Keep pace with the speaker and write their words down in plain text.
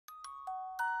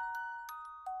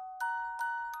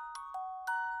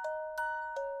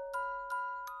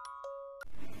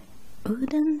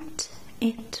Wouldn't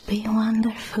it be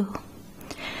wonderful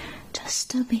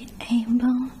just to be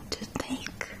able to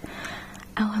take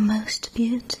our most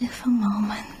beautiful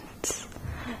moments,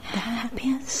 the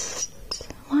happiest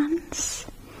ones,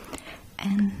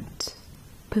 and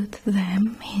put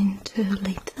them into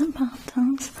little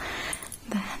bottles,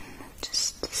 then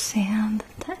just seal the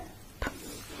tap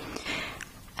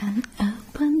and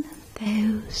open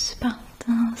those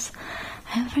bottles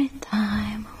every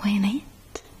time we need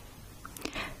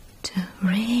to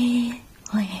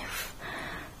relive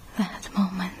that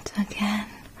moment again,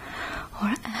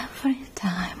 or every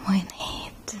time we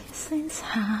need. This is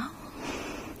how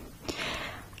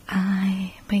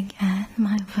I began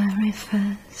my very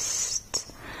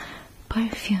first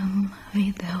perfume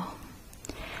video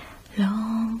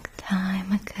long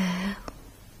time ago,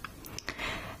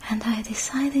 and I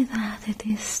decided that it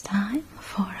is time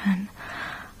for an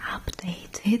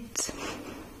updated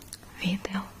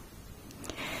video.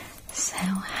 So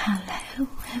hello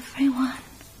everyone,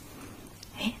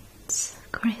 it's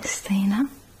Christina.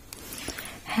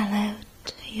 Hello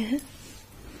to you,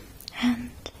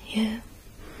 and you,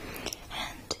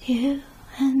 and you,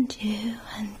 and you,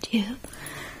 and you,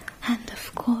 and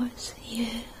of course you,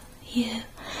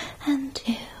 and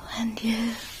you, and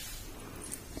you.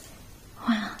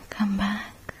 Welcome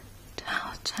back to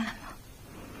our channel.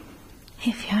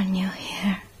 If you're new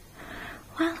here,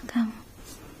 welcome.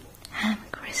 I'm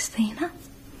Christina,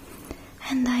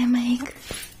 and I make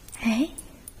ASMR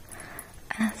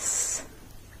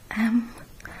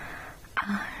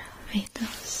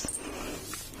videos.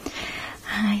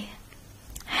 I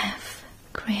have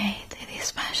created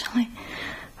especially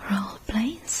role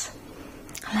plays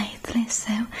lately,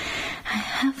 so I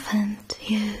haven't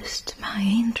used my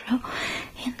intro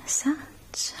in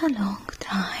such a long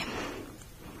time.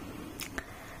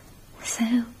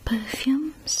 So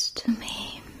perfumes to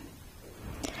me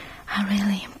are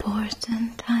really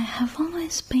important. I have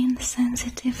always been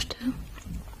sensitive to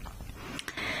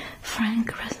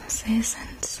fragrances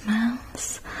and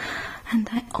smells, and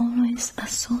I always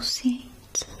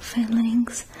associate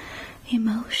feelings,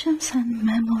 emotions and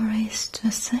memories to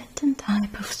a certain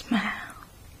type of smell.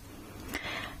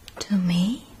 To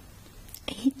me,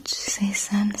 each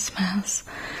season smells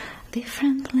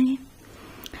differently,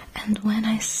 and when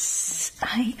I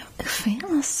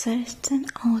feel a certain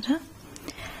odor,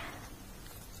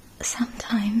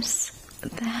 sometimes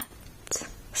that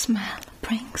smell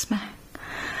brings back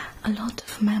a lot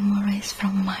of memories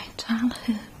from my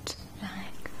childhood,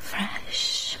 like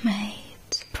fresh made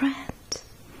bread,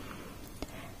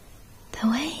 the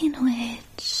way in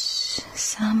which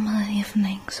summer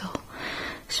evenings or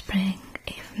spring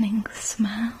evenings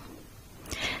smell,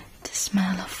 the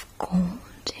smell of gold,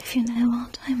 if you know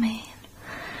what I mean,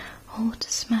 or the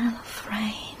smell of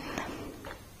rain.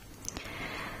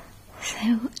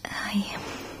 So I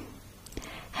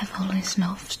have always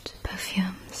loved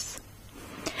perfumes.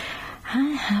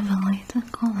 I have a little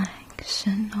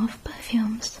collection of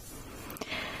perfumes,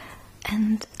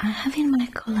 and I have in my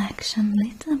collection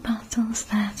little bottles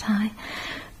that I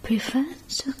prefer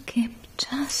to keep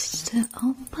just to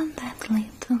open that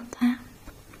little tap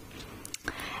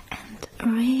and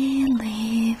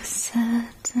relive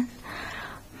certain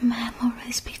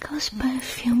memories, because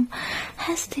perfume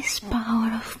has this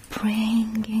power of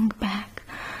bringing back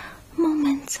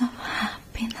moments of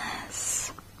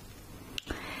happiness.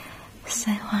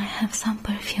 So I have some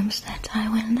perfumes that I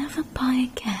will never buy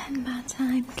again, but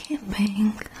I'm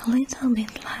keeping a little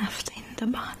bit left in the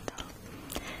bottle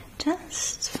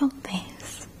just for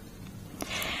this.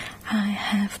 I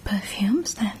have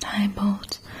perfumes that I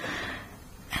bought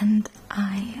and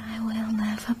I will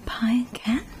never buy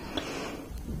again.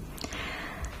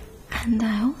 And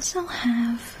I also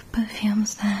have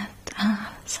perfumes that are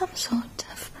some sort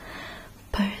of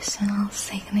personal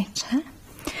signature,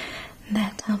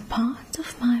 that are part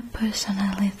of my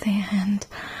personality, and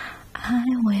I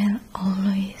will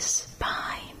always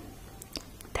buy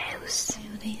those. So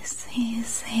this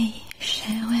is a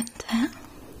show and tell,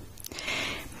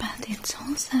 but it's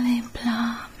also a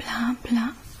blah blah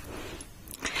blah.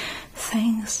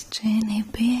 Thanks Jenny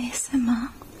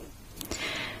BSMR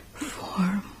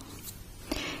for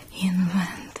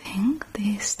inventing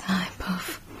this type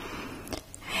of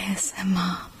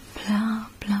ASMR, blah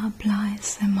blah blah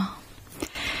ASMR,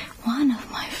 one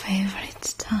of my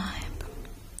favorite type.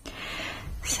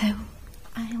 So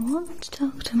I won't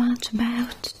talk too much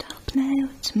about top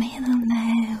notes, middle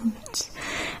notes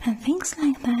and things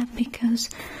like that, because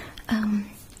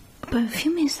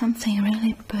perfume is something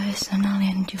really personal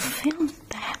and you feel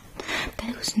that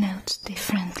those notes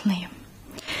differently.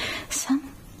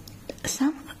 Some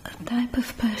type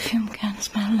of perfume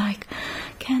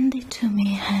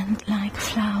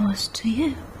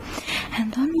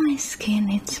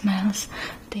smells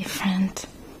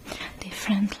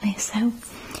differently. So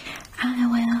I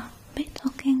will be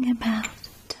talking about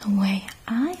the way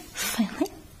I feel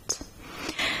it,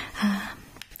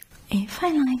 if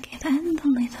I like it, and a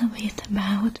little bit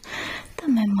about the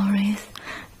memories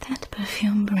that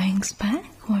perfume brings back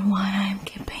or why I'm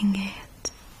keeping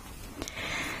it.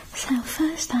 So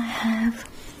first I have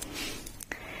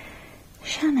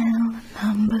Chanel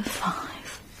number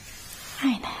 5.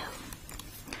 I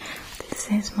know, this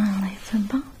is my little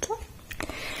bottle.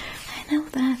 I know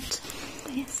that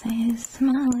this is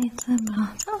my little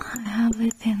bottle. I have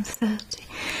it in 30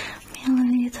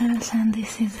 milliliters, and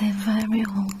this is a very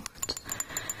old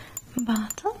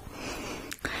bottle.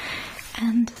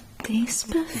 And this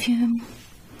perfume,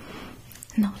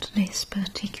 not this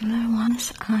particular one,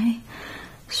 I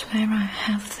swear I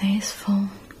have this for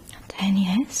 10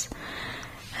 years.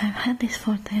 I've had this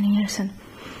for 10 years and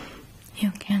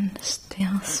you can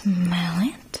still smell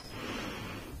it.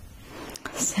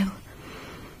 So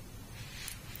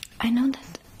I know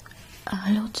that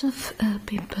lots of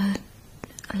people,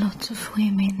 lots of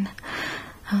women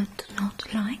do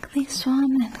not like this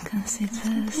one and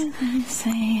consider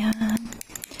say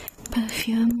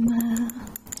perfume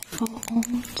for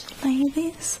old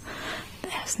ladies.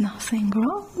 There's nothing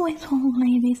wrong with old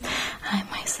ladies. I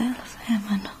myself am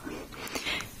a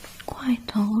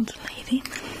quite old lady,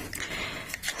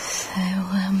 so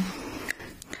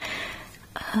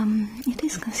it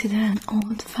is considered an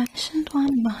old-fashioned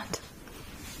one, but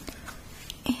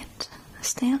it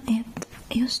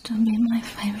used to be my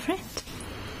favorite.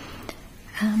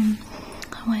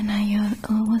 When I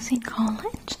was in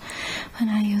college, when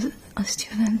I was a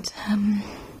student,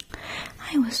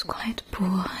 I was quite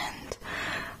poor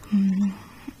and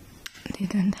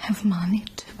didn't have money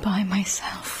to buy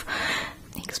myself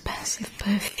expensive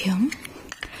perfume.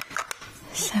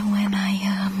 So when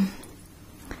I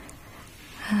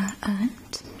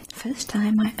first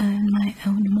time I earned my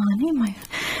own money, my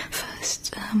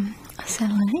first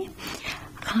salary,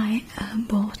 I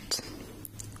bought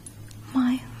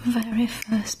my very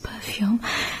first perfume,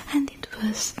 and it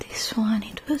was this one.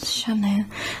 It was Chanel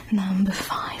number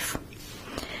 5.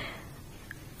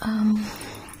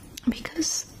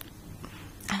 Because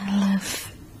I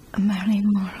love Marilyn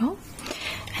Monroe,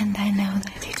 and I know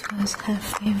that it was her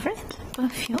favorite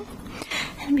perfume,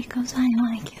 and because I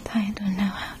like it, I don't know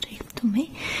how to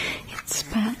me, it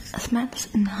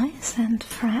smells nice and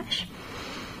fresh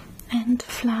and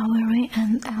flowery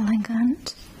and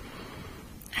elegant,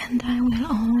 and I will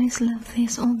always love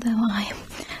this, although I'm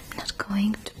not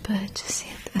going to purchase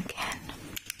it again.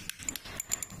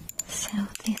 So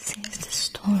this is the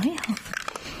story of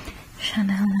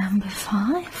Chanel number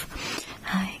 5.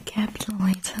 I kept a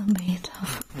little bit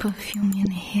of perfume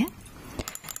in here.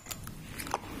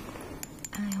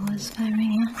 I was very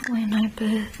young when I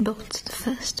bought the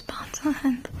first bottle,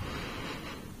 and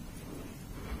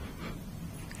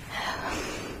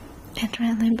it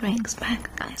really brings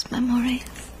back nice memories.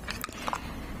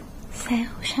 So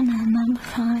Chanel number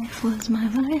 5 was my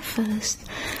very first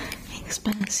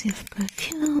expensive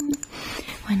perfume.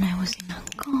 When I was in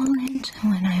college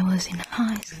and when I was in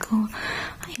high school,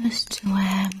 I used to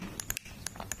wear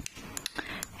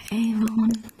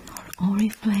Avon or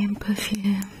Oriflame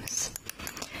perfumes.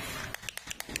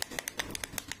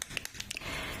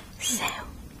 So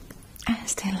I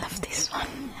still love this one.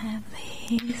 I have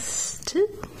these two.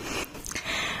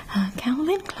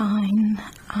 Calvin Klein,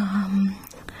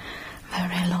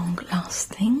 very long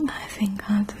lasting. I think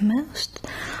are the most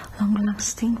long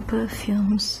lasting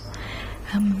perfumes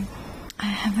I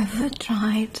have ever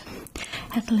tried,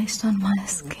 at least on my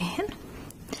skin.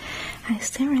 I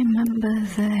still remember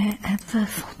the advert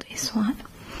for this one.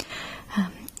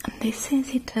 This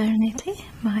is Eternity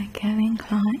by Calvin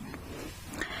Klein,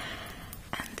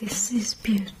 and this is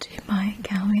Beauty by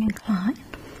Calvin Klein.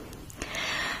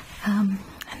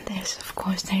 And there's, of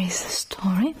course, there is a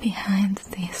story behind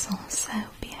this also,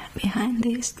 behind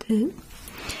these two.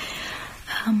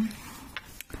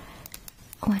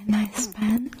 When I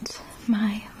spent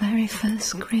my very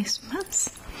first Christmas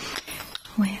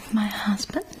with my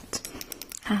husband,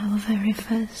 our very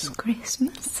first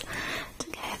Christmas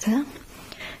together,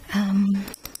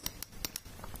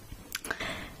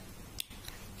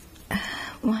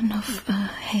 one of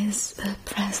his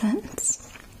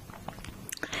presents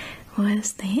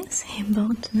was this. He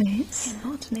bought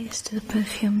these two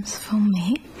perfumes for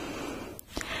me,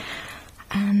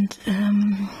 and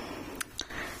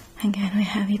again we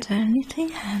have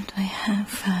Eternity and we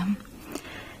have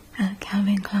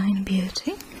Calvin Klein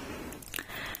Beauty.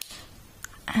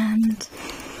 And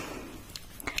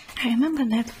I remember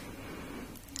that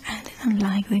I didn't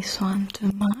like this one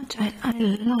too much. I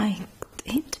liked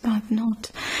it, but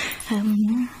not. I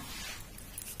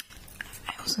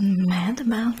wasn't mad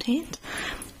about it.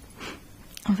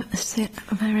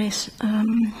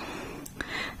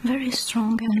 Very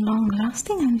strong and long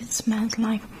lasting, and it smells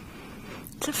like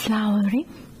it's a flowery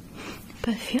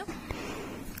perfume.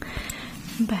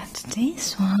 But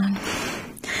this one,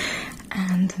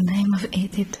 and the name of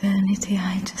it, Eternity,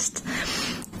 I just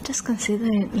consider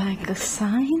it like a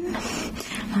sign,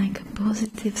 like a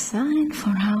positive sign for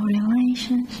our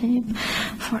relationship,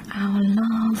 for our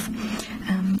love.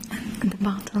 And the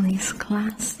bottle is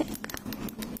classic,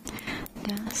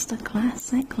 just a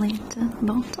classic little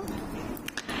bottle,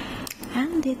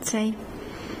 and it's a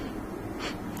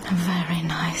very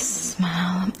nice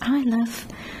smell. I love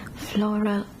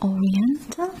floral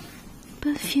oriental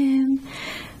perfume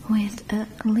with a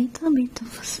little bit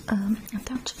of a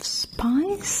touch of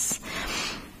spice.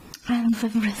 I love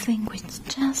everything with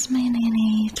jasmine in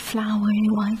it, flowery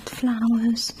white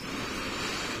flowers,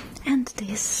 and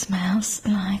this smells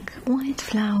like white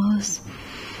flowers.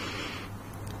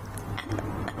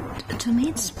 And to me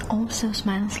it also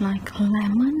smells like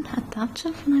lemon, a touch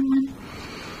of lemon,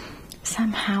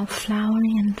 somehow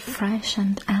flowery and fresh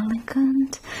and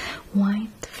elegant,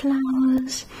 white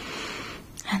flowers.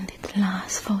 And it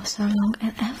lasts for so long,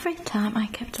 and every time I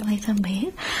kept a little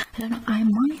bit. I don't know, I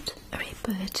might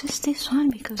repurchase this one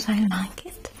because I like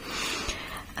it.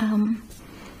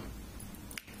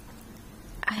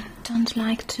 I don't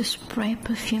like to spray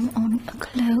perfume on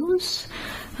clothes.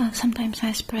 Sometimes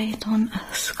I spray it on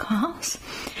scarves,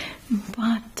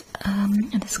 but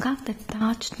the scarf that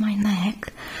touched my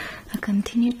neck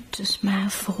continued to smell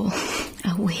for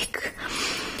a week.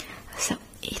 So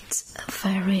it's a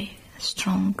very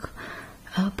strong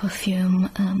perfume,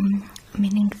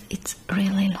 meaning it's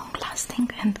really long lasting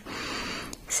and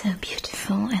so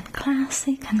beautiful and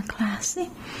classic and classy.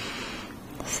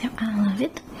 So I love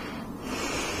it.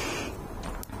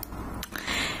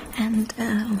 And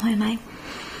when I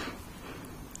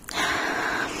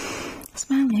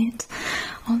smell it,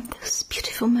 all those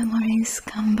beautiful memories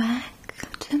come back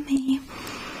to me.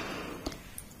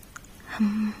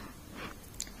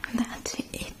 That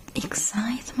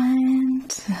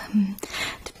excitement,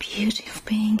 the beauty of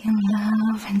being in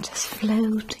love and just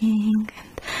floating,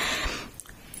 and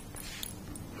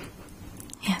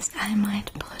yes, I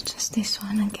might purchase this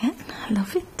one again. I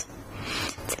love it.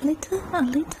 It's a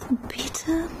little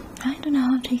bitter. I don't know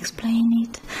how to explain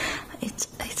it.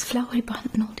 It's flowery,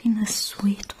 but not in a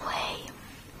sweet way.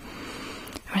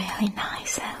 Really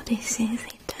nice. So this is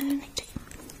Eternity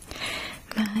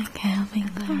by Calvin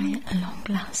Klein, a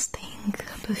long-lasting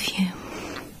perfume.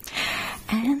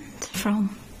 And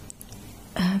from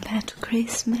that to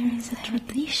Christmas, there is a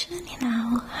tradition in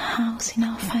our house, in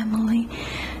our family,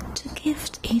 to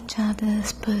gift each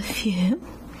other's perfume.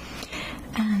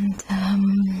 And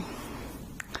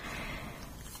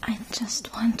I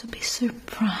just want to be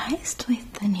surprised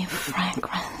with the new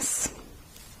fragrance.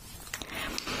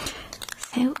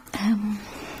 So,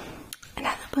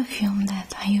 another perfume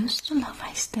that I used to love,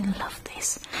 I still love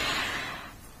this.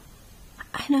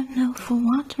 I don't know for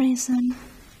what reason.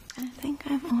 I think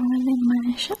I've already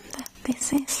mentioned that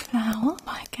this is Flower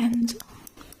by Candle.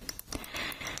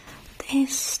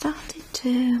 This started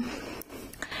to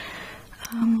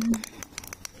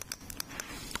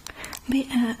be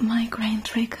a migraine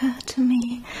trigger to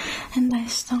me, and I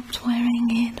stopped wearing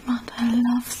it, but I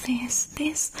love this.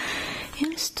 This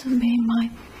used to be my,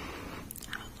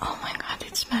 oh my god,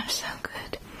 it smells so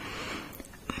good,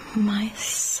 my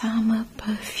summer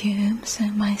perfume. So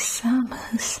my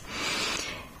summers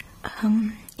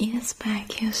years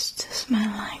back used to smell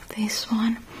like this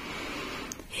one.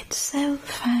 It's so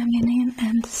feminine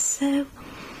and so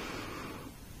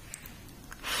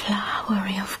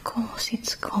flowery. Of course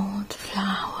it's called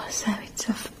Flower, so it's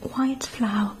a white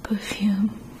flower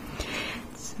perfume.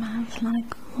 It smells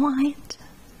like white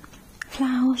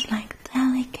flowers, like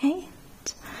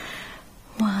delicate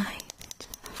white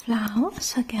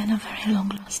flowers. Again, a very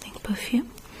long-lasting perfume,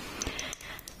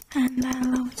 and I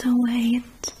love the way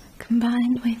it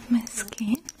combined with my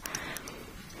skin.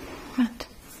 But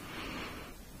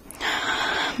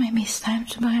maybe it's time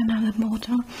to buy another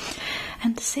bottle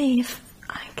and see if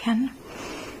I can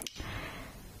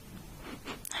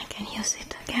use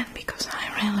it again, because I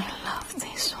really love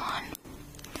this one.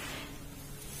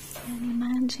 Can you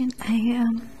imagine a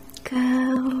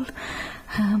girl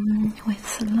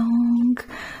with a long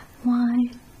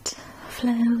white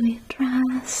flowy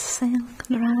dress, silk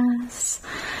dress,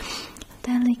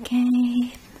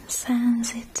 delicate,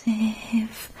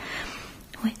 sensitive,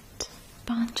 with a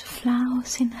bunch of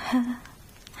flowers in her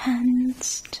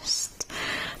hands, just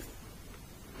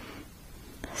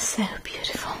so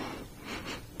beautiful.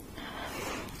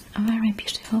 A very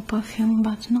beautiful perfume,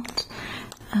 but not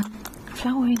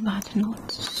flowery, but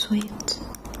not sweet.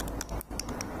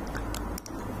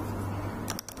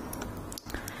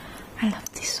 I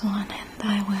love this one, and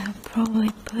I will probably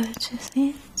purchase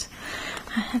it.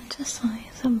 I had just a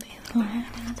little bit like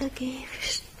another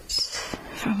gift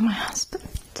from my husband.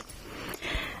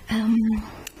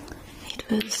 It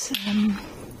was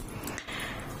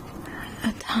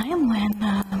a time when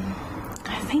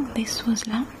I think this was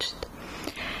launched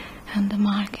on the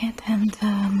market, and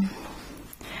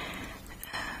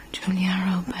Julia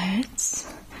Roberts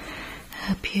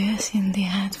appears in the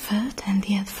advert, and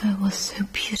the advert was so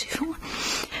beautiful,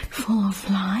 full of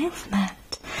life,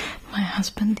 that my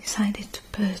husband decided to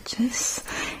purchase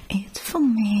it for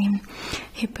me.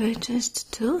 He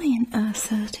purchased 2 in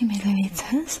 30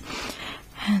 milliliters,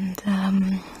 and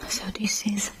so this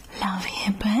is La Vie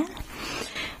est Belle,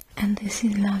 and this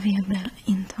is La Vie est Belle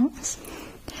Intense.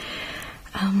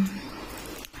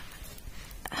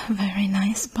 A very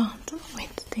nice bottle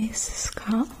with this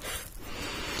scarf,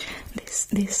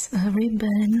 this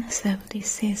ribbon. So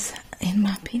this is, in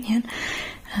my opinion,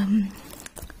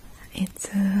 it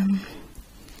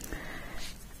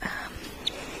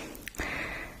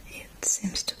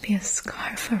seems to be a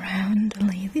scarf around the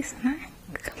lady's neck.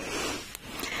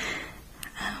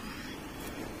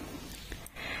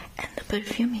 And the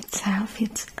perfume itself,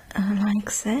 it's like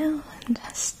so,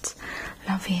 just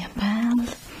La Vie est Belle.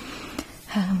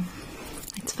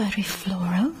 It's very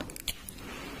floral,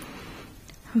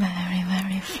 very,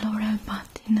 very floral,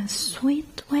 but in a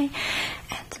sweet way,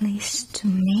 at least to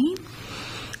me.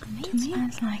 To me,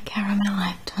 it's like caramel,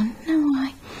 I don't know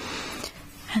why.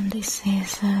 And this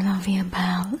is La Vie est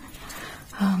Belle,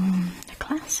 the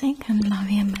classic, and La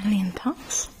Vie est Belle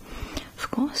Intense.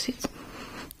 Of course, it's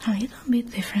a little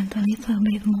bit different, a little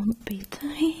bit more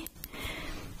bittery.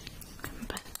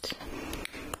 But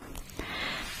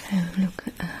look,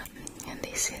 and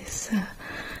this is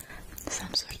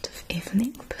some sort of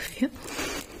evening perfume.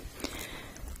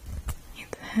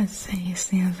 It has a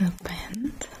silver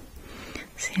band,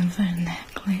 silver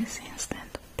necklace instead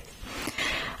of this.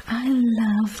 I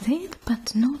loved it,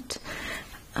 but not,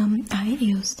 I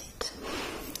used it.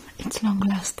 It's long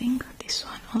lasting, this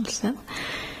one also,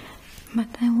 but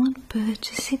I won't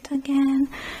purchase it again.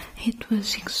 It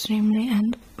was extremely,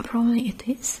 and probably it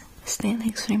is still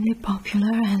extremely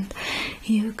popular, and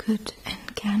you could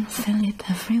and can feel it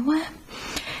everywhere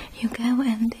you go,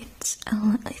 and it's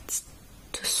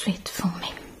too sweet for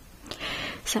me.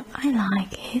 So I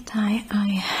like it, I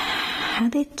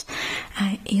had it,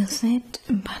 I use it,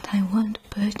 but I won't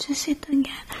purchase it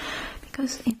again,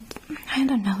 because I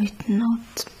don't know, it's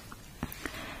not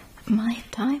my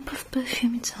type of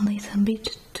perfume. It's a little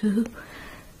bit too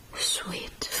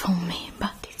sweet for me,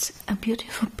 but it's a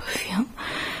beautiful perfume.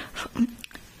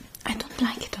 I don't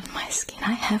like it on my skin.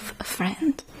 I have a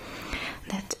friend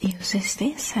that uses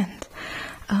this, and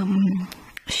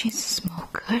she's a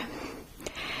smoker,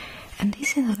 and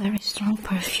this is a very strong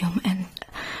perfume, and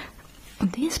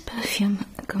this perfume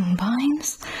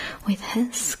combines with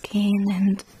her skin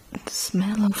and the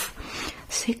smell of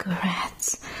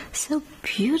cigarettes so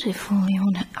beautifully.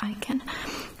 I can,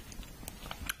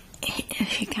 if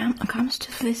she comes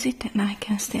to visit, and I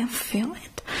can still feel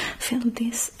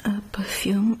this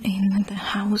perfume in the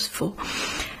house for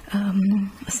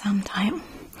some time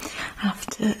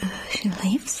after she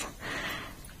leaves.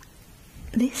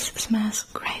 This smells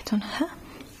great on her,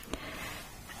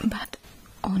 but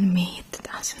on me it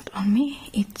doesn't. On me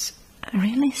it's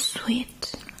really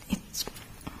sweet. It's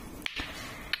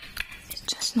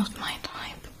just not my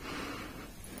type.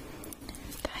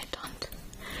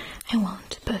 I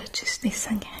won't purchase this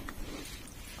again.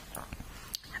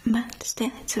 But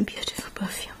still, it's a beautiful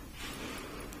perfume.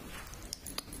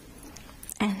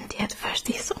 And the advert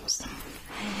is awesome.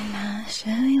 And I'll show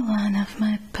you one of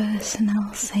my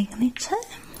personal signature.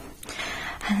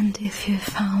 And if you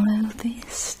follow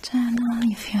this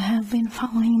channel, if you have been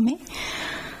following me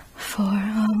for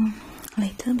a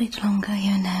little bit longer,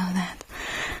 you know that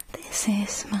this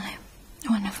is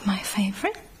one of my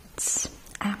favorites,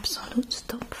 absolute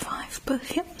top 5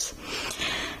 perfumes.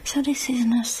 So this is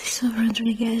Narciso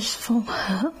Rodriguez for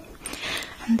her,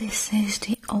 and this is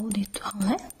the Eau de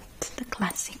Toilette, the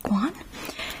classic one,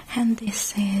 and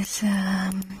this is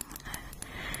Eau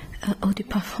de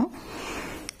Parfum.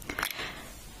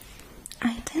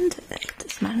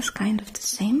 It smells kind of the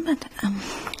same, but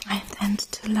I tend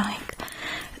to like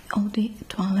Eau de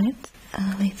Toilette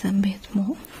a little bit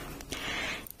more.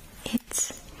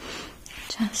 It's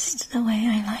just the way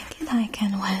I like it. I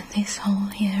can wear this all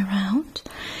year round.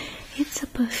 It's a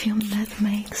perfume that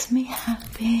makes me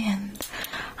happy and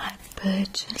I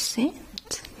purchase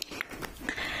it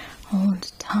all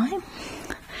the time.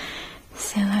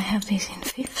 So I have this in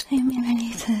 50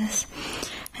 milliliters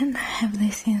and I have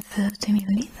this in 30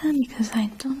 milliliters because I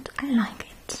like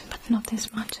it, but not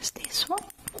as much as this one.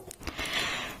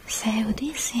 So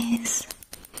this is,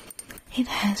 it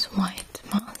has white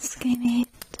musk in it,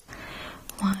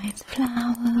 white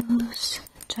flowers,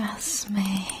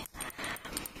 jasmine,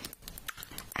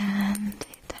 and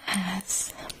it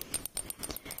has,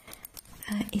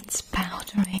 it's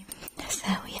powdery. So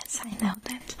yes, I know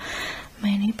that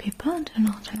many people do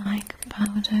not like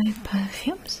powdery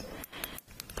perfumes,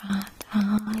 but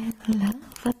I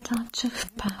love a touch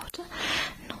of powder,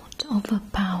 not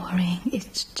overpowering,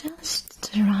 it's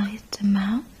just the right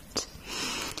amount.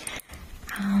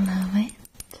 I love it.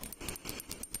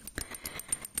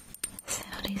 So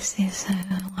this is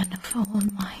one of all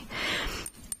my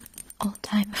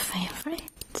all-time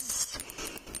favorites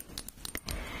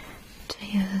to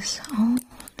use all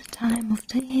the time of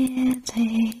the year,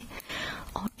 day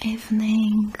or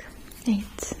evening.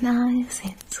 It's nice,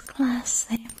 it's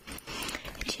classy.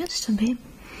 It used to be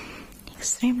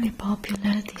extremely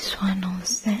popular, this one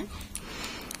also.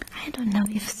 I don't know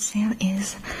if it still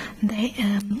is.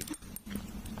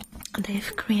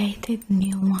 They've created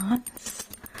new ones,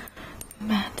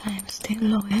 but I'm still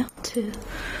loyal to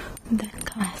the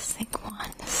classic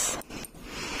ones.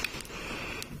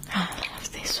 I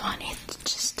love this one, it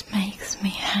just makes me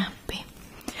happy.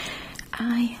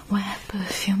 I wear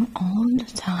perfume all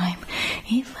the time,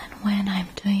 even when I'm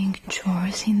doing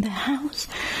chores in the house,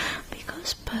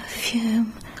 because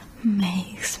perfume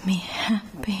makes me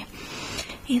happy.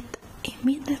 It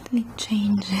immediately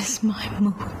changes my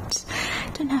mood. I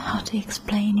don't know how to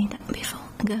explain it. Before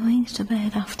going to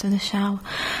bed, after the shower,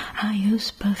 I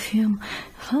use perfume.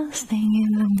 First thing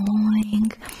in the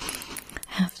morning,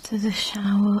 after the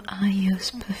shower, I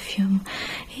use perfume.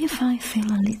 If I feel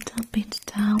a little bit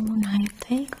down, I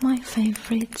take my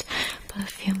favorite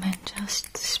perfume and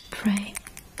just spray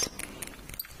it.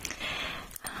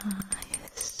 I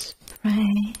spray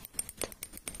it.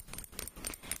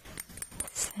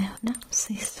 So now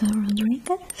Sister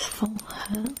Rodriguez for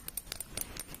her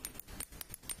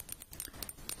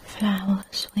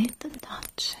flowers with a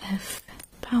touch of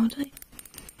powder.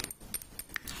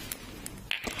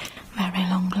 Very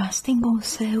long lasting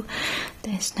also.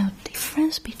 There's no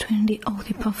difference between the Eau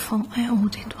de Parfum and Eau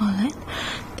de Toilette.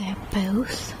 They're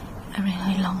both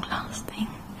really long lasting.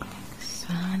 This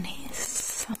one is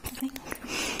something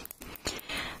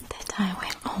that I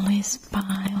will always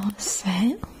buy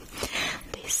also.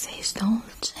 This is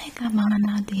Dolce &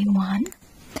 Gabbana D1.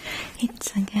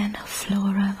 It's again a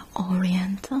floral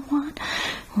oriental one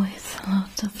with a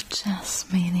lot of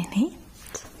jasmine in it.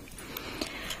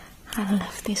 I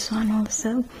love this one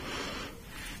also.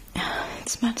 It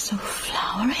smells so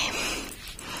flowery.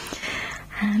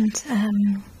 And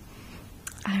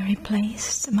I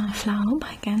replaced my flower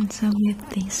by Genzo with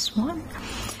this one.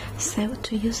 So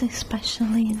to use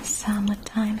especially in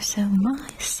summertime, so my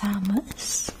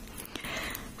summers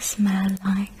smell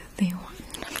like the one.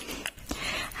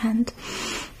 And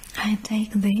I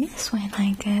take this when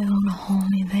I go on a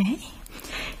holiday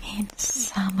in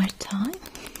summertime.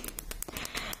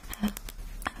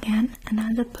 Again,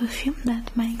 another perfume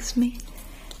that makes me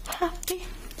happy,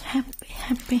 happy,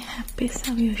 happy, happy.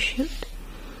 So you should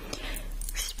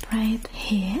spray it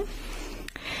here.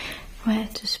 Where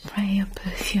to spray your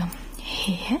perfume?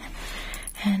 Here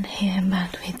and here,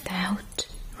 but without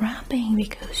rubbing,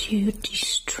 because you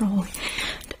destroy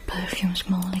the perfume's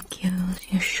molecules.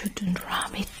 You shouldn't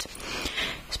rub it.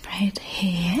 Spray it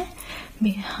here,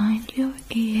 behind your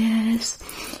ears,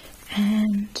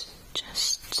 and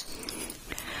just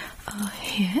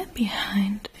here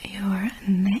behind your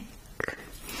neck,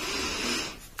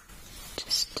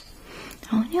 just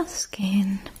on your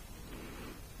skin.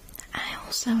 I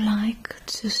also like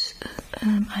to,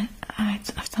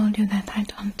 I've told you that I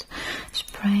don't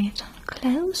spray it on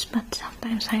clothes, but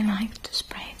sometimes I like to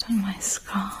spray it on my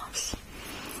scarves.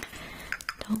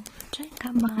 Dolce &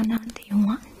 Gabbana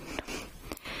D1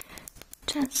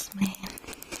 Jasmine.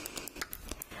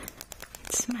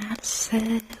 It smells so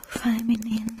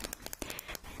feminine.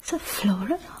 It's a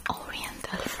floral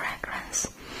oriental fragrance.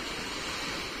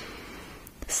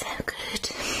 So good.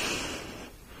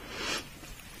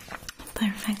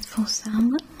 Perfect for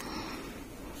summer.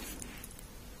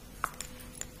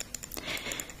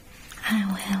 I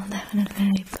will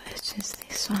definitely purchase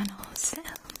this one also.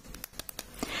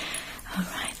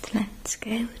 Alright, let's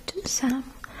go to some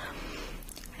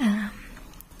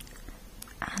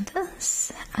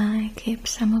I keep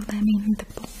some of them in the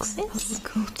boxes.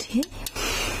 Gaultier.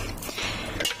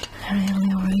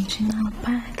 Really original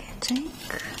packaging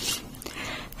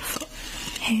for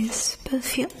his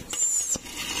perfumes.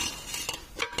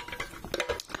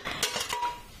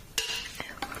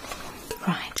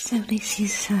 Right, so this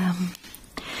is Jean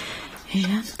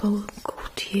Paul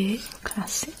Gaultier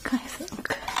classic, I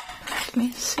think. Let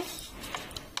me see.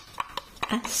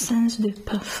 Essence de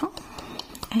Parfum.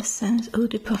 Essence Eau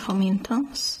de Parfum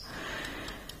Intense.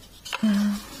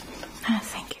 I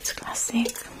think it's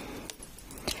classic.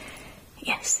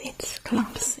 Yes, it's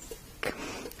classic.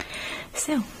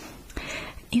 So,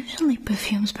 usually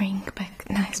perfumes bring back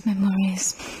nice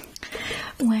memories.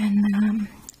 When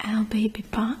our baby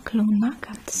Park, Luna,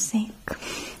 got sick,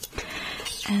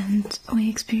 and we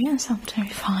experienced some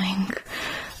terrifying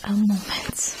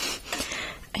moments.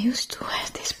 I used to wear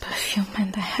this perfume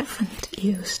and I haven't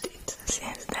used it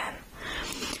since then,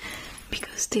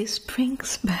 because this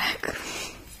brings back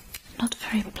not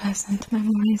very pleasant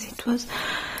memories. It was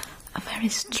a very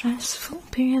stressful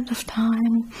period of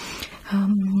time.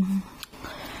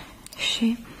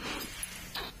 She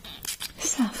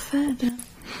suffered.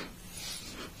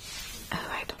 Oh,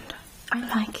 I don't know. I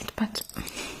like it, but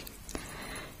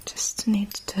just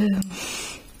need to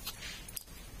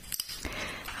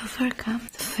overcome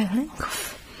the feeling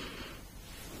of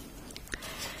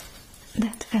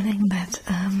that feeling that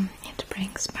it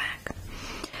brings back.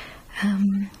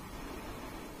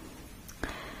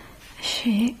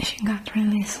 She got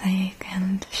really sick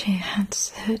and she had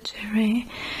surgery,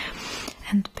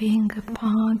 and being a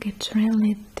pug, it's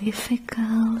really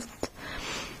difficult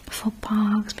for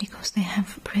pugs because they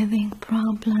have breathing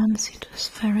problems. It was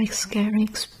a very scary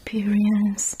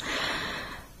experience.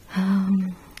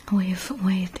 We've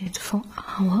waited for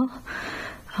hours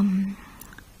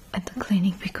at the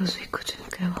clinic because we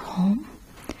couldn't go home.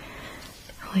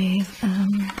 We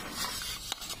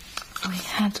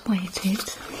had waited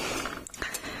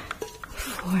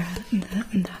for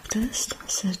the doctors,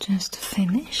 surgeons to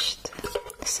finish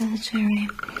the surgery.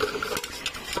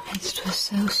 It was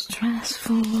so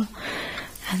stressful,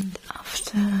 and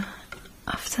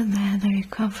after that the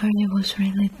recovery was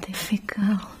really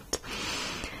difficult.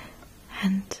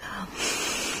 And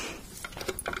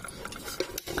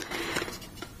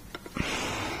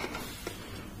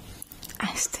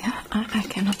I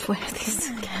cannot wear this.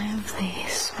 I have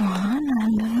this one. I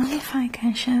don't know if I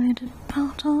can show you the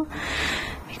bottle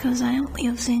because I am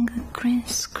using a green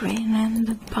screen and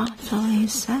the bottle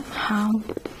is somehow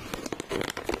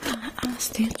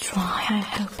still dry. I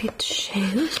hope it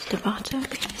shows. The bottle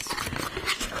is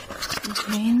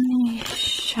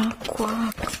greenish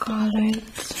aqua colored,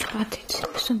 but it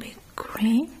seems to be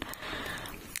green.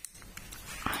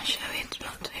 I'll show it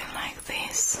to you like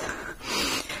this.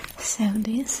 So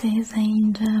this is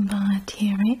Angel by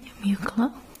Thierry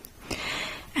Mugler,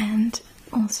 and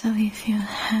also if you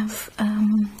have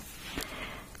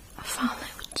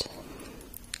followed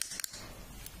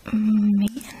me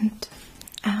and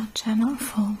our channel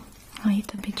for a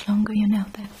little bit longer, you know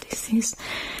that this is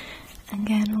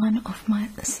again one of my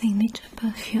signature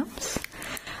perfumes.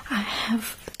 I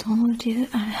have told you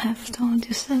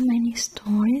so many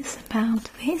stories about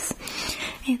this.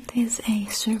 It is a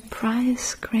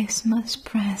surprise Christmas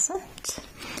present,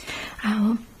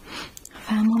 our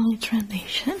family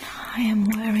tradition. I am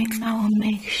wearing now a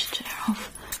mixture of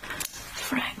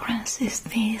fragrances.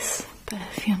 This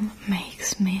perfume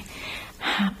makes me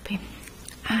happy.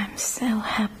 I'm so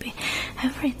happy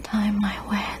every time I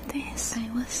wear this. I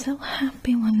was so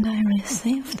happy when I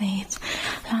received it,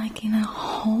 like in a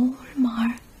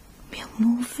Hallmark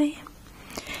movie.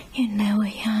 You know, a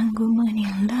young woman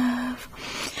in love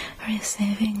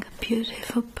receiving a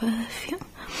beautiful perfume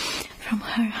from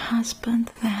her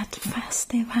husband, that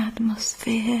festive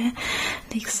atmosphere,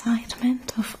 the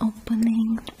excitement of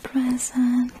opening the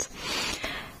present.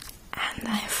 And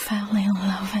I fell in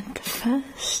love at the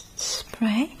first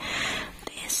spray.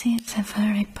 This is a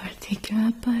very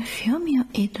particular perfume. You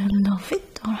either love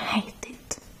it or hate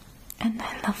it. And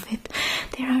I love it.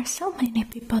 There are so many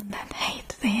people that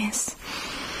hate this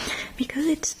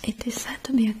because it is said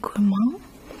to be a gourmand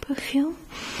perfume.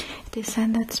 It is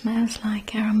said that it smells like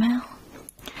caramel.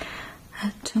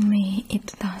 To me,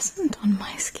 it doesn't. On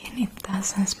my skin, it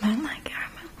doesn't smell like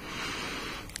caramel.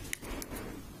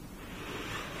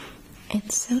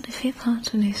 It's so difficult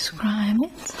to describe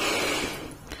it,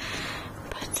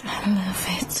 but I love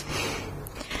it.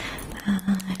 I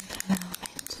love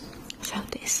it.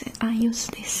 So I use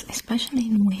this especially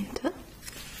in winter,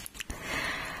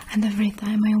 and every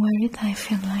time I wear it I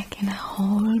feel like in a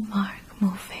Hallmark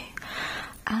movie.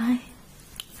 I'm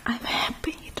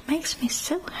happy. It makes me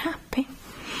so happy.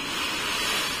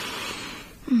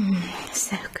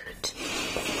 So good.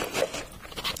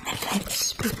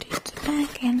 Let's put it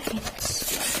back, and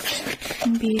it's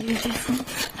beautiful.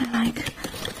 I like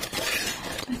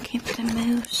to keep the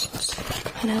most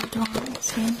loved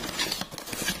ones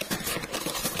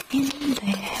in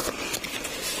their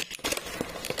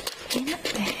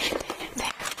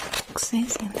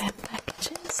boxes, in their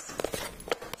packages.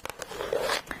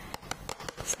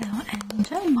 So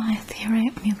enjoy my Theory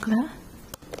Mugler,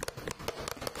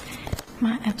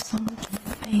 my absolute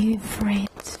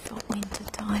favorite for winter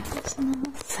time.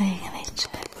 Signature.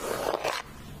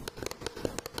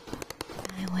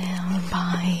 I will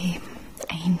buy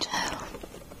Angel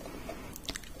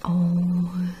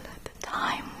all the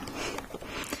time.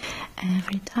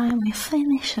 Every time we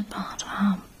finish a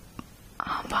bottle,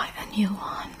 I'll buy a new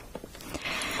one.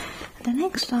 The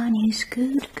next one is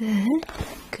Good Girl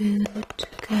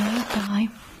by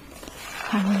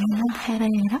Carolina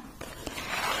Herrera.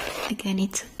 Again,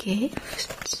 it's a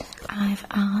gift. I've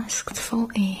asked for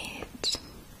it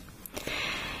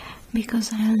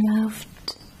because I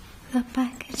loved the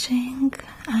packaging.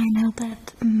 I know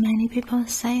that many people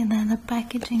say that the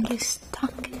packaging is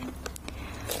tacky.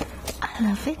 I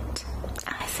love it.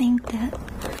 I think that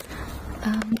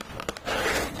the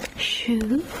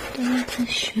little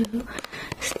shoe,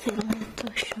 stiletto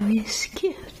shoe is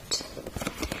cute.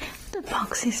 The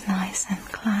box is nice and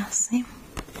classy.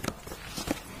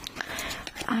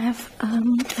 I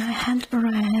had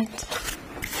read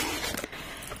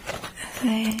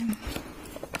the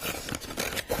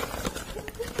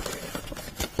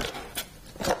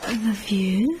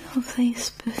review of this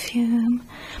perfume,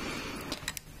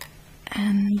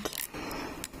 and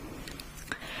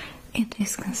it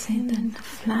is considered a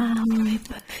flowery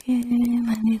perfume,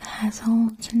 and it has all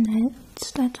the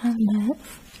notes that I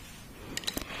love.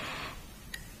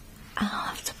 I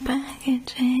love the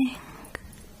packaging,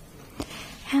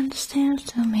 and still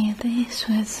to me this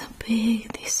was a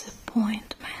big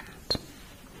disappointment.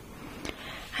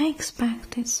 I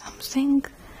expected something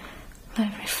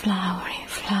very flowery,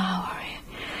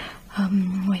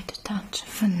 with a touch of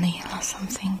vanilla,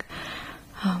 something.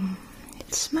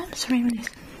 It smells really,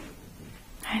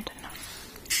 I don't know.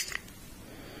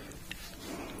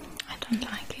 I don't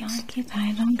like it.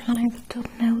 I don't like the top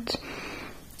notes.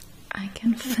 I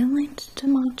can feel it too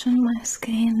much on my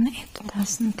skin. It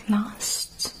doesn't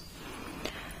last.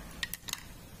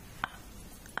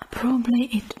 Probably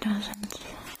it doesn't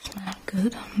smell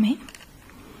good on me.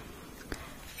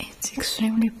 It's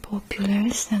extremely popular,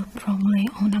 so probably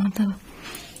on other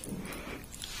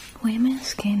women's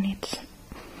skin it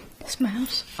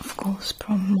smells, of course,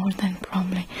 more than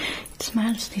probably. It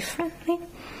smells differently.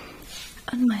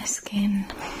 On my skin,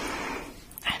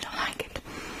 I don't like it.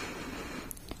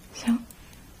 So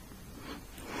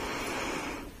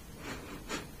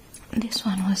this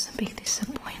one was a big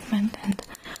disappointment, and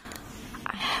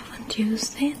I haven't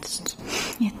used it.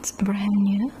 It's brand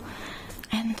new,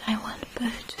 and I won't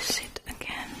purchase it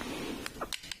again.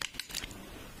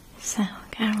 So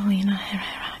Carolina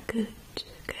Herrera, good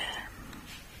girl.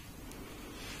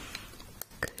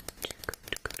 Good.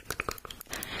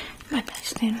 But I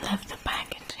still love the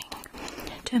packaging.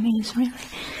 To me it's really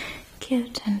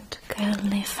cute and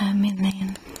girly,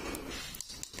 feminine.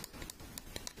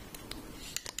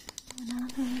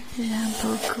 Another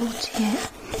Jean-Paul Gaultier,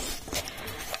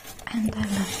 and I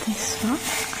love this one.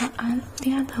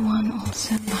 The other one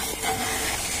also, but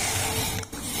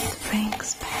it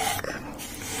brings back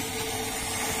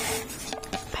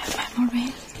bad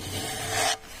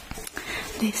memories.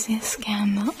 This is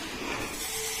Scandal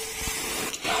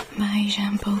by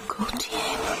Jean-Paul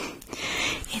Gaultier.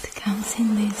 It comes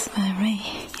in this very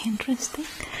interesting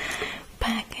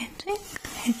packaging.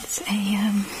 It's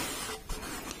a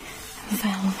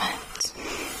velvet,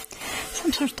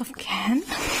 some sort of can,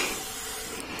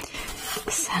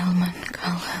 salmon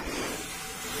color,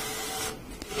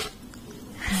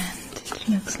 and it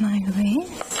looks like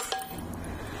this.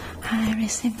 I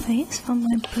received this for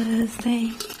my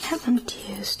birthday. Haven't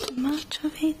used much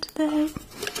of it though.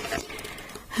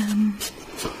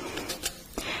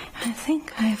 I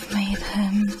think I've made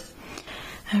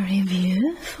a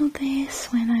review for this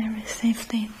when I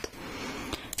received it.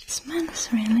 It smells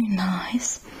really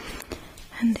nice,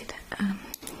 and it I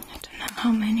don't know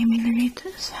how many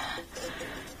milliliters.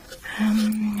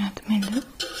 Let me look.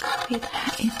 It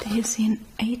is in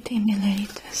 80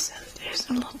 milliliters, so there's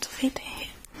a lot of it here.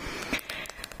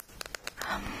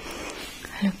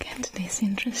 Look at this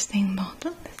interesting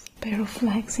bottle. There's a pair of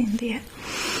flags in there.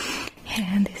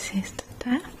 Here, this is the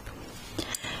tap.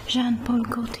 Jean-Paul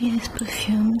Gaultier's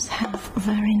perfumes have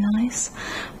very nice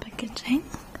packaging,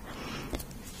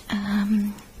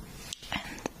 and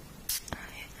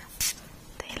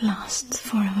they last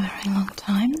for a very long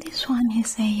time. This one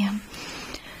is a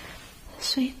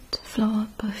sweet flower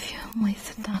perfume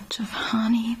with a touch of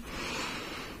honey.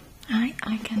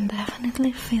 I can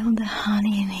definitely feel the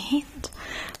honey in it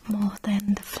more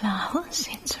than the flowers.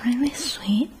 It's really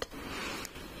sweet,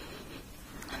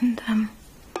 and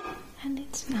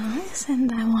it's nice,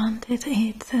 and I wanted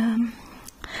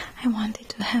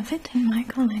to have it in my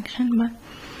collection, but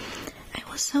I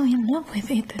was so in love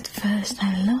with it at first.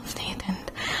 I loved it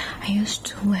and I used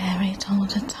to wear it all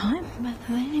the time, but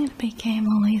then it became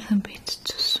a little bit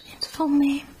too sweet for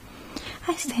me.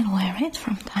 I still wear it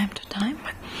from time to time,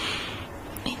 but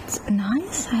it's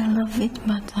nice, I love it,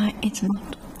 but it's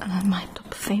not my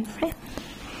top favorite.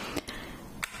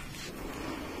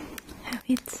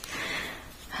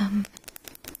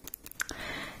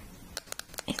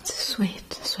 It's sweet.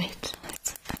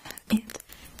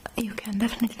 You can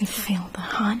definitely feel the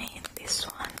honey in this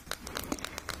one.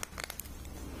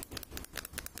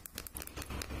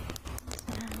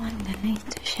 Now I'm going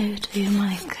to show to you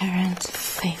my current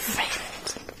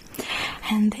favorite.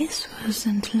 And this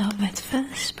wasn't love at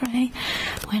first spray.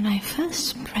 When I first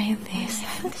sprayed this,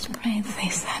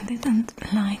 I didn't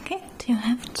like it. You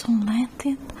have to let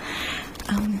it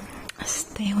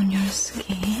stay on your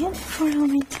skin for a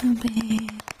little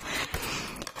bit.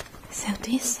 So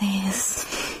this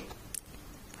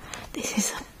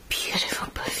is a beautiful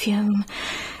perfume,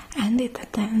 and it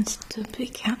tends to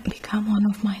become one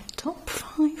of my top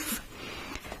 5.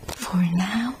 For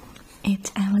now,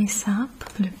 it's Elisa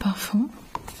Le Parfum.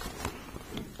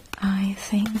 I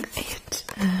think it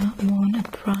won a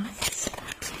prize.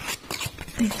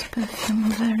 This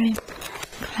perfume very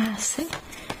classic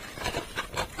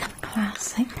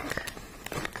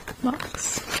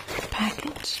box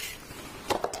package,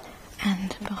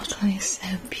 and the bottle is so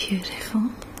beautiful.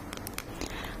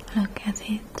 Look at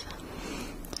it.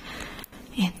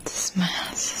 It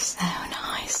smells so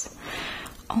nice,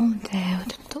 although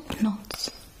the top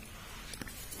notes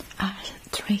are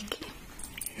tricky.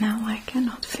 Now I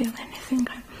cannot feel anything,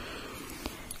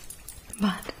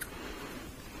 but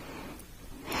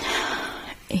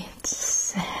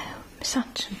it's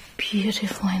such a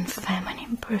beautiful and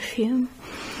feminine perfume.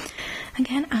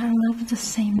 Again, I love the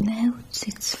same notes.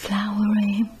 It's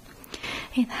flowery.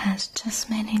 It has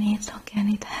jasmine in it. Again,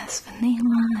 it has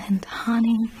vanilla and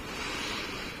honey.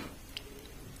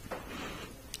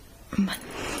 But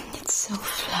it's so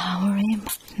flowery,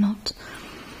 but not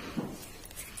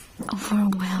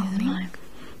overwhelming. My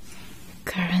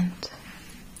current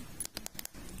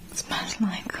smells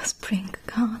like a spring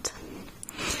garden.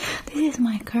 This is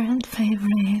my current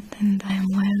favorite, and I'm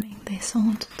wearing this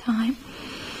all the time.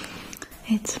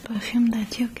 It's a perfume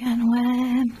that you can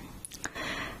wear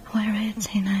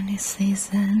it in any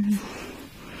season.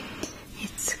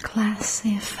 It's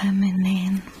classy,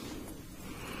 feminine.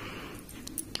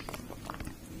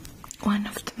 One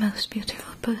of the most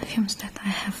beautiful perfumes that I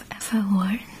have ever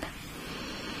worn.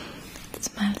 It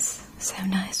smells so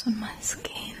nice on my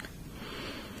skin.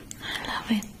 I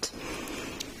love it.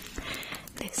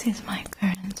 This is my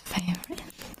current favorite.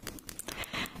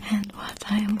 And what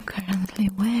I am currently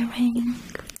wearing,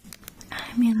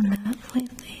 I'm in love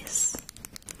with this.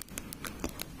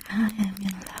 I am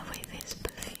in love with this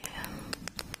perfume.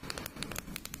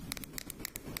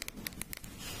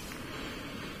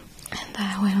 And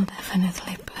I will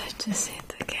definitely purchase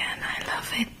it again. I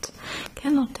love it.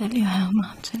 Cannot tell you how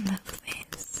much I love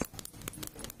this.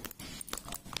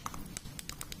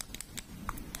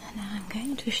 And now I'm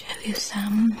going to show you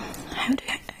some,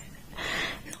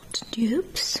 not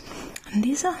dupes. And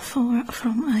these are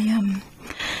from a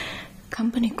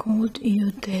company called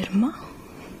Ioderma.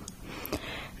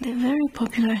 They're very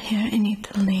popular here in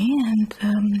Italy, and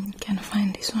you can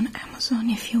find this on Amazon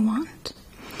if you want.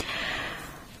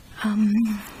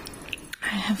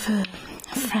 I have a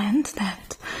friend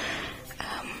that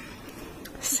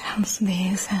sells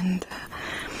these, and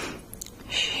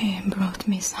she brought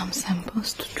me some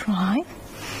samples to try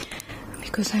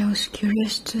because I was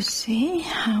curious to see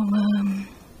how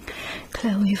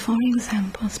Chloe, for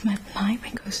example, smelled like,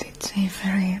 because it's a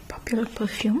very popular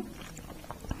perfume.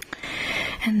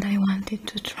 And I wanted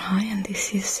to try, and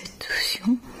this is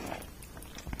Seduction,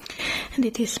 and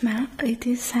it is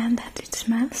said that it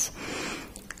smells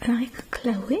like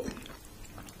Chloe,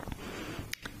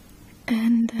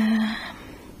 and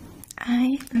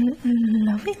I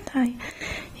love it. I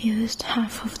used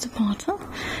half of the bottle.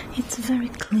 It's a very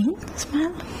clean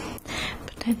smell,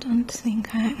 but I don't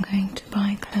think I'm going to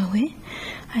buy Chloe.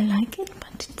 I like it,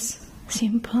 but it's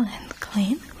simple and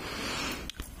clean,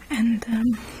 and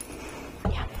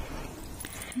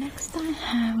Next I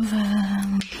have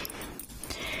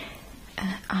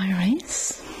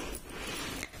Iris.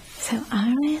 So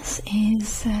Iris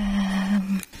is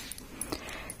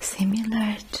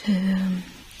similar to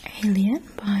Alien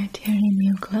by Thierry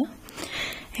Mugler.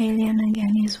 Alien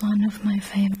again is one of my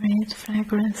favorite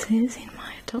fragrances in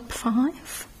my top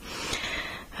 5.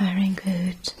 Very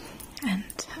good, and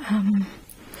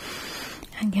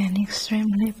again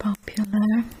extremely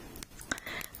popular,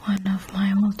 one of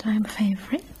my all-time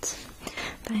favorites.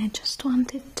 But I just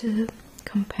wanted to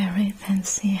compare it and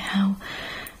see how,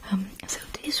 so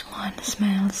this one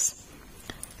smells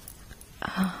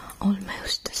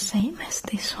almost the same as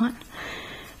this one,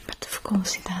 but of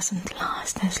course it doesn't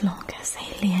last as long as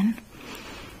Alien,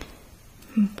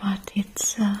 but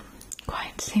it's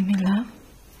quite similar.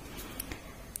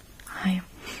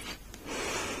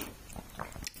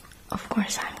 Of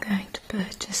course I'm going to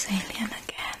purchase Alien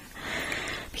again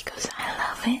because I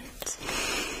love it.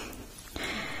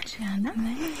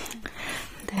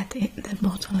 The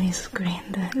bottle is green,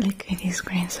 the liquid is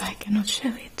green, so I cannot show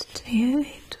it to you.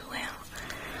 It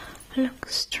will look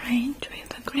strange with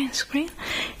the green screen.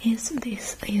 This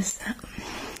is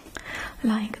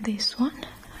like this one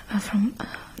from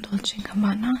Dolce &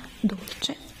 Gabbana,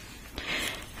 Dolce.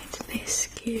 It's this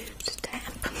cute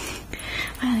tap.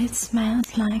 Well, it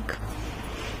smells like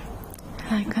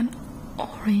an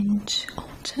orange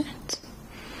orchard.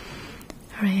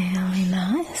 Really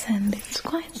nice, and it's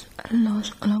quite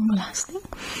long lasting,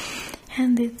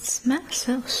 and it smells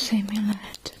so similar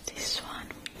to this one.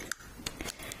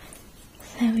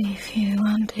 So if you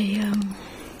want a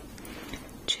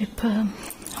cheaper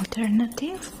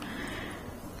alternative,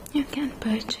 you can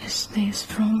purchase this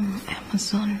from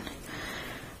Amazon.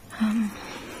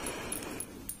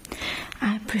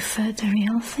 I prefer the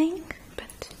real thing,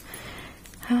 but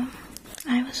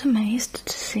I was amazed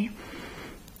to see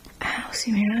how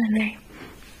similar they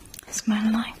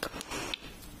smell like.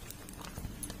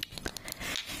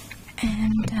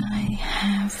 And I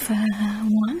have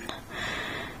one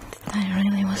that I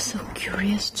really was so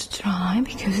curious to try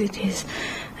because it is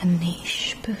a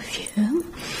niche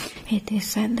perfume. It is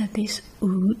said that this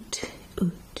oud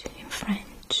in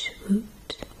French, oud,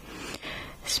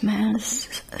 smells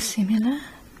similar,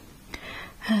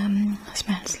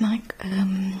 smells like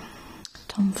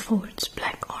Tom Ford's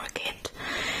Black Orchid,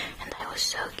 and I was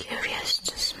so curious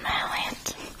to smell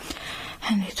it,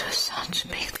 and it was such a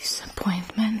big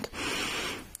disappointment.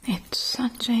 It's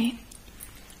such a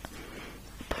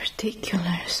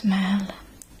particular smell,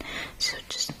 so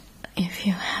just if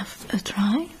you have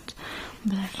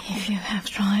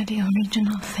tried the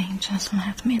original thing, just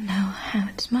let me know how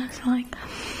it smells like.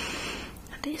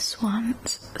 This one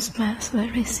smells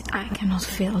very... I cannot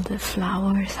feel the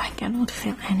flowers, I cannot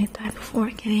feel any type of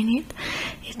orchid in it.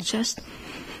 It's just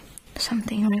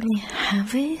something really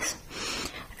heavy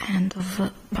and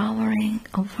overpowering,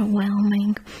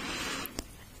 overwhelming,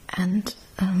 and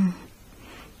I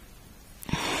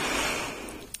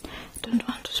don't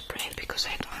want to spray it because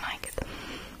I don't like it.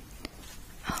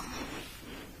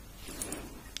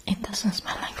 It doesn't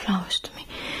smell like flowers to me.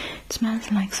 It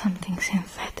smells like something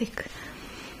synthetic,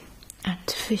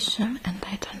 artificial, and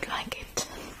I don't like it.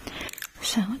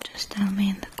 So just tell me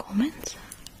in the comments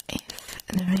if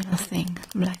the real thing,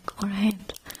 black or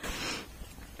red,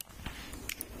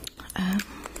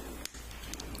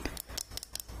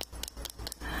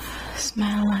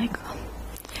 smell like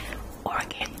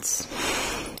orchids.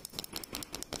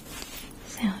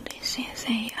 So this is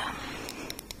a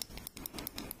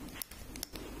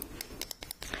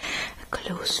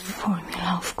close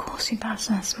formula. Of course it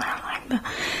doesn't smell like the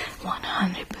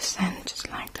 100% just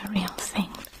like the real thing,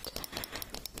 but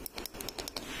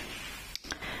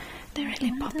they're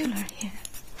really popular here.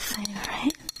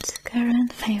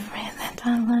 Current favorite that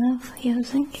I love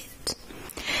using it,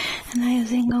 and I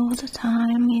using all the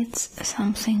time. It's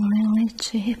something really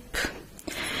cheap.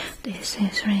 This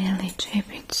is really cheap.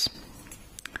 It's,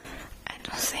 I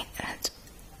don't think that's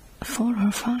 4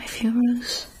 or 5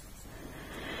 euros.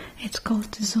 It's called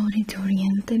Tesori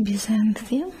d'Oriente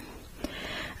Byzantium.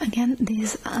 Again,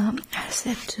 these are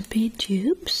said to be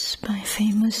dupes by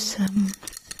famous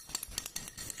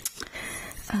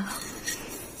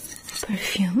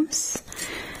perfumes.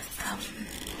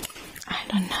 I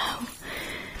don't know,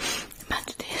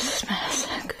 but this smells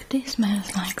so good. This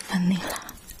smells like vanilla,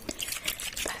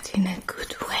 but in a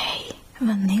good way.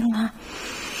 Vanilla,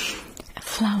 a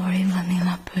flowery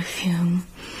vanilla perfume.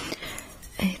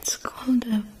 It's called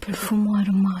a Perfume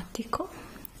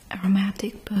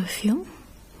aromatic perfume.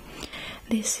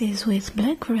 This is with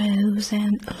black rose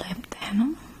and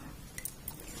labdanum.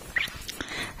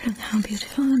 Look how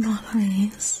beautiful the bottle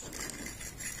is.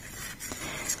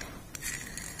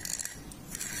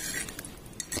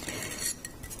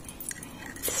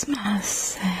 smells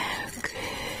so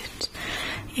good.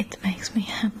 It makes me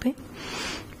happy.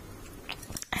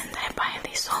 And I buy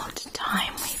this all the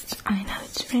time. I know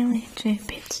it's really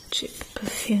cheap. It's cheap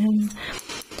perfume.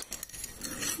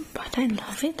 But I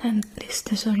love it, and this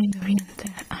Tesori variant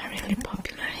are really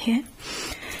popular here.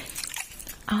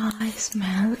 I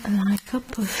smell like a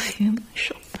perfume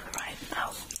shop right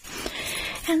now.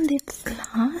 And it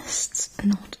lasts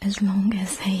not as long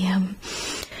as a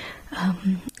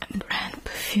brand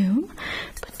perfume,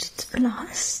 but it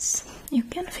lasts. I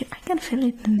can feel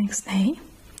it the next day.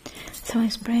 So I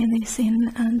spray this in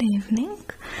the evening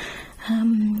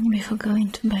before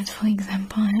going to bed. For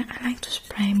example, I like to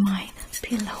spray my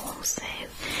pillow also,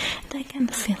 and I can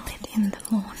feel it in the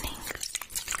morning.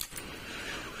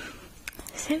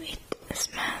 So it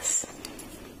smells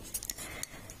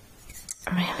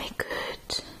really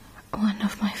good. One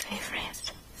of my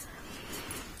favorites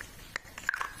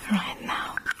right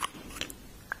now.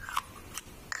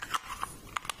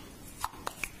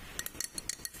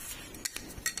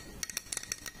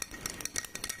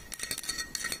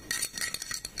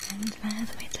 And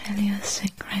let me tell you a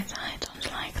secret, I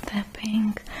don't like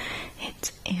tapping.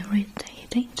 It's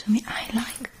irritating to me.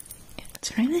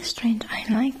 It's really strange. I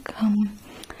like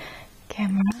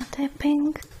camera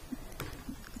tapping.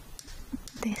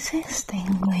 This is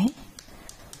tingly,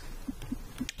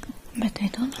 but I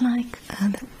don't like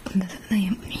the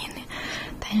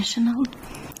intentional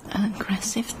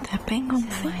aggressive tapping on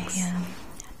things. I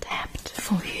tapped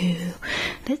for you.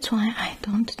 That's why I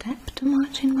don't tap too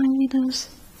much in my videos.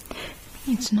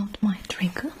 It's not my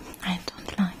trigger. I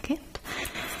don't like it.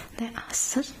 There are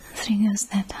certain triggers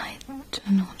that I do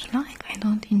not like. I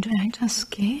don't enjoy. I just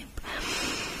skip.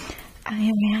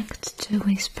 I react to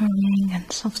whispering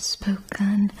and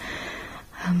soft-spoken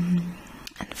and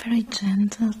very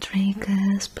gentle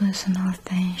triggers, personal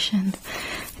attention.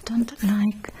 I don't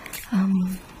like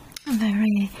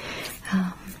very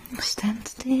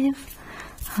sensitive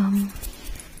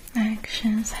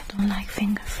actions. I don't like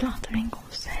finger fluttering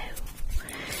also.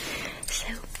 So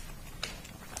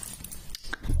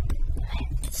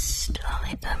let's do a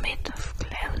little bit of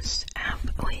close-up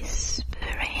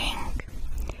whispering.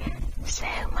 So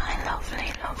my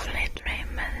lovely, lovely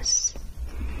dreamers,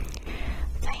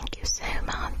 thank you so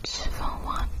much for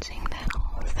watching the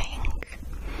whole thing.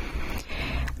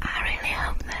 I really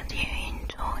hope that you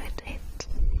enjoyed it.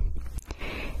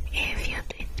 If you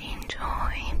did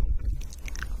enjoy,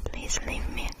 please leave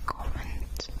me a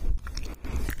comment.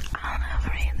 I love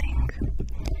reading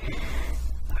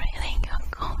your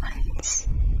comments.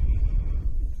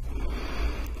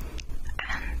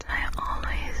 And I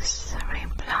always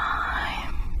reply.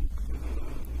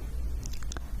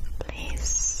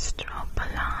 Please drop a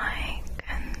like,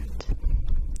 and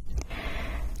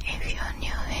if you're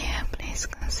new here, please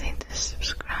consider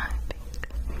subscribing.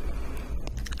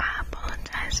 I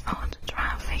apologize for the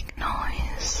traffic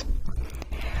noise.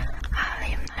 I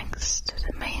live next to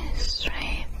the main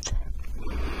street,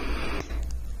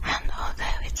 and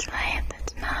although it's late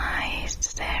at night,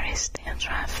 there is still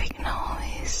traffic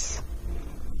noise.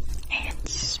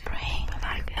 It's spring, but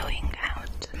I'm going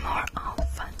out more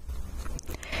often.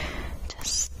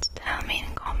 Just tell me in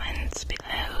the comments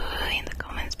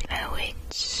below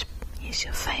which is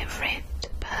your favorite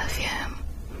perfume.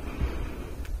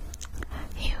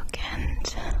 You can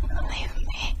leave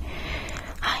me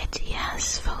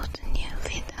ideas for the new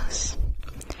videos,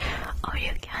 or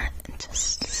you can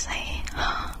just say,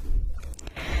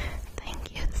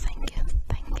 thank you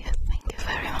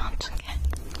very much again.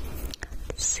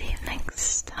 See you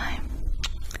next time.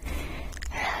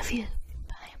 Love you.